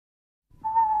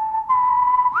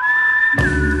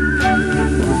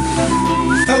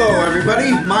Hello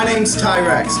everybody, my name's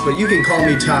TyR3x, but you can call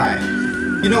me Ty.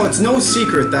 You know, it's no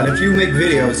secret that if you make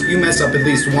videos, you mess up at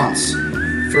least once.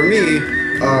 For me,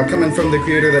 coming from the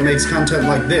creator that makes content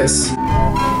like this,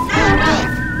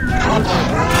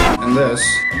 and this,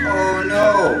 oh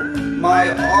no, my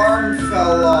arm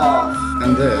fell off,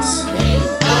 and this,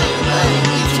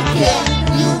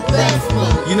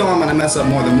 you know I'm gonna mess up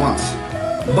more than once.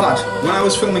 But when I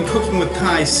was filming Cooking with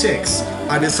TyR3x,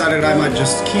 I decided I might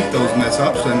just keep those mess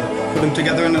ups and put them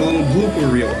together in a little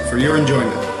blooper reel for your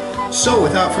enjoyment. So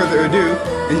without further ado,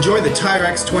 enjoy the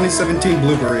TyR3x 2017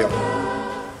 blooper reel.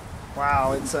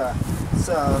 Wow, it's a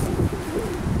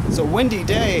windy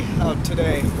day out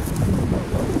today.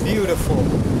 Beautiful.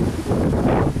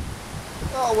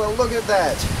 Oh well, look at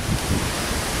that.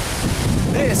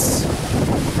 This.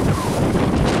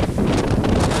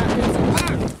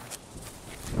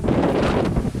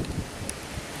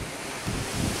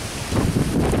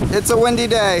 It's a windy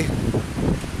day.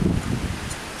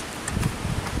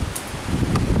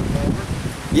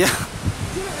 Yeah.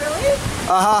 Did it really?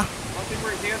 Uh-huh. I don't think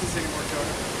we're in Kansas anymore,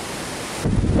 Tony.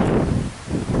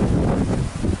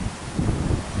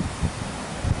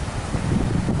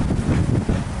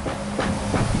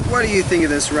 What do you think of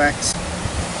this, Rex?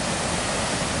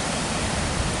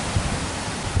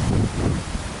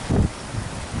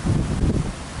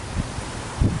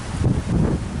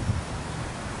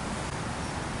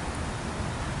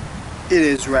 It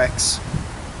is, Rex.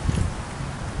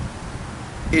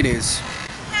 It is.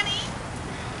 Honey?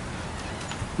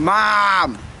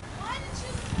 Mom! Why did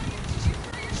you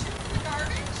throw your shit in the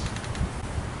garbage?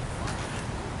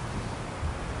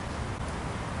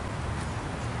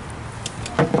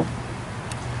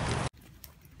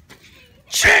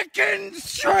 Chicken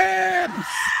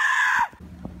strips!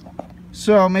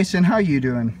 So, Mason, how you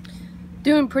doing?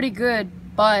 Doing pretty good,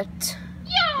 but...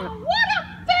 Yo, what a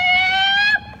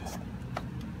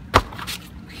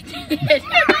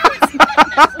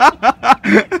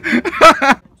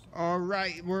All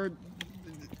right, we're...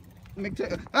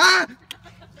 Ah!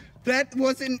 That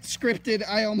wasn't scripted.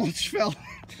 I almost fell.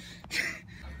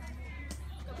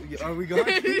 Are we going?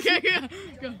 Yeah,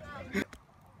 go.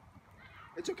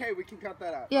 It's okay, we can cut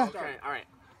that out. Yeah. Okay, alright.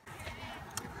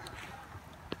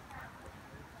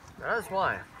 That is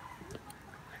why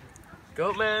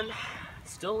Goatman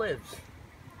still lives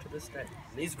to this day.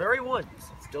 In these very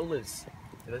woods, still lives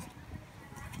to this day.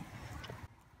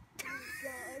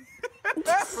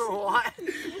 What?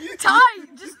 Ty,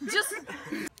 just.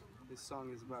 This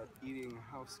song is about eating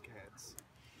house cats.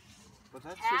 But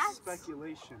that's Cats? just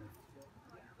speculation.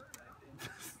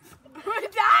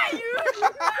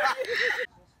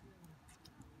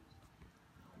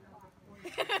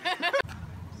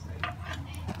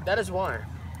 That is why.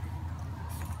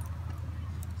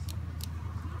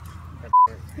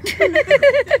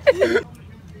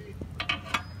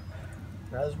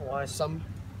 That is why some...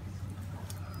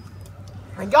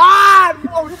 My God!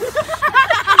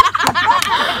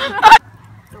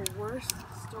 The worst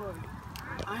story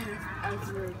I have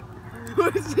ever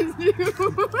listened to.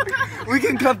 We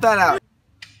can cut that out.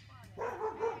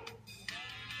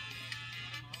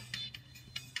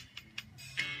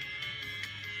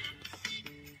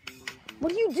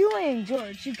 What are you doing,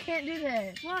 George? You can't do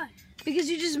that. Why? Because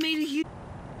you just made a huge...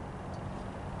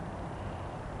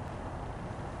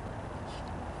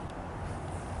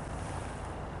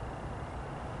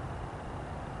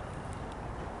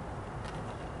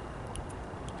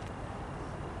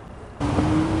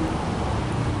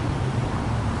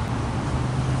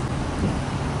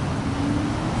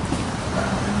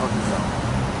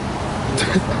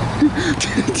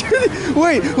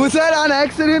 Wait, was that on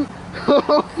accident?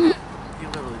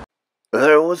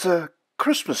 There was a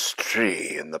Christmas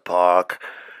tree in the park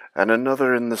and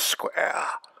another in the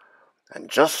square. And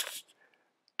just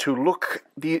to look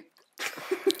the...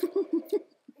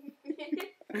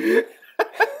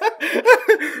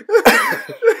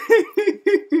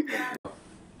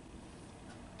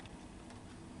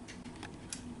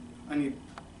 I need...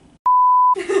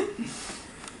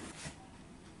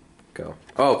 Go.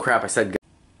 Oh crap, I said go.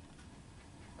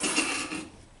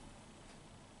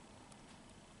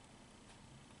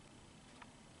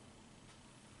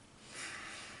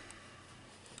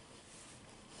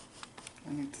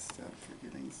 I need to stop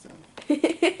forgetting stuff.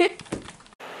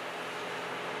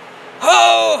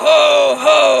 Ho, ho,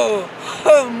 ho!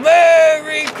 Oh,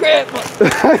 Merry Christmas!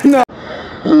 I know.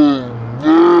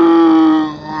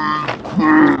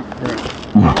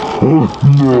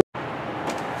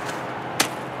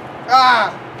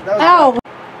 Ah! That was Ow!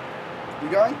 You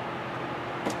going?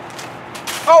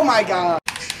 Oh my God!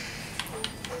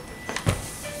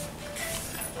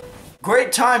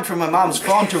 Great time for my mom's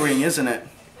phone to ring, isn't it?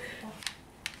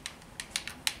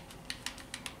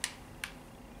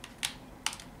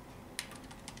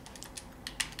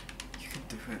 You can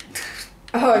do it.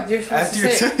 Oh, you're supposed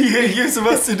to say it. You're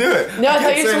supposed to do it. No, I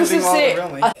thought you were supposed to say it.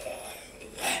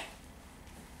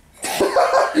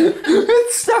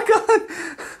 It's stuck on.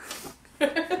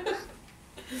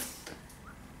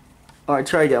 Alright,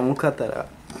 try again. We'll cut that out.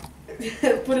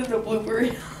 Put it in a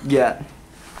blooper. Yeah.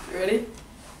 You ready?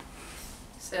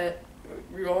 Set.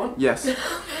 We going? Yes. Wait,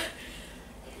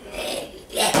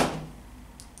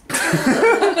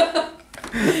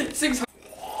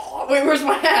 where's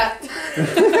my hat?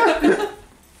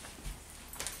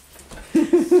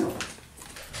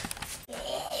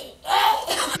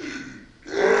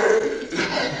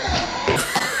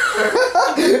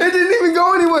 It didn't even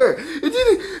go anywhere. It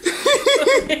didn't.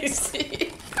 Let me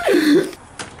see.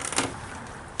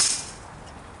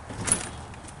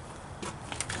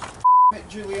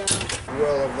 Juliana.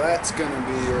 Well, if that's gonna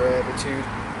be your attitude,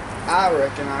 I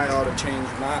reckon I ought to change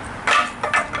my.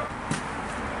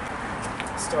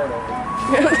 Start over.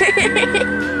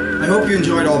 I hope you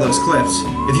enjoyed all those clips.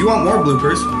 If you want more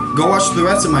bloopers, go watch the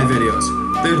rest of my videos.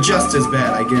 They're just as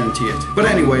bad, I guarantee it. But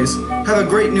anyways, have a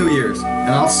great New Year's,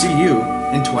 and I'll see you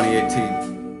in 2018.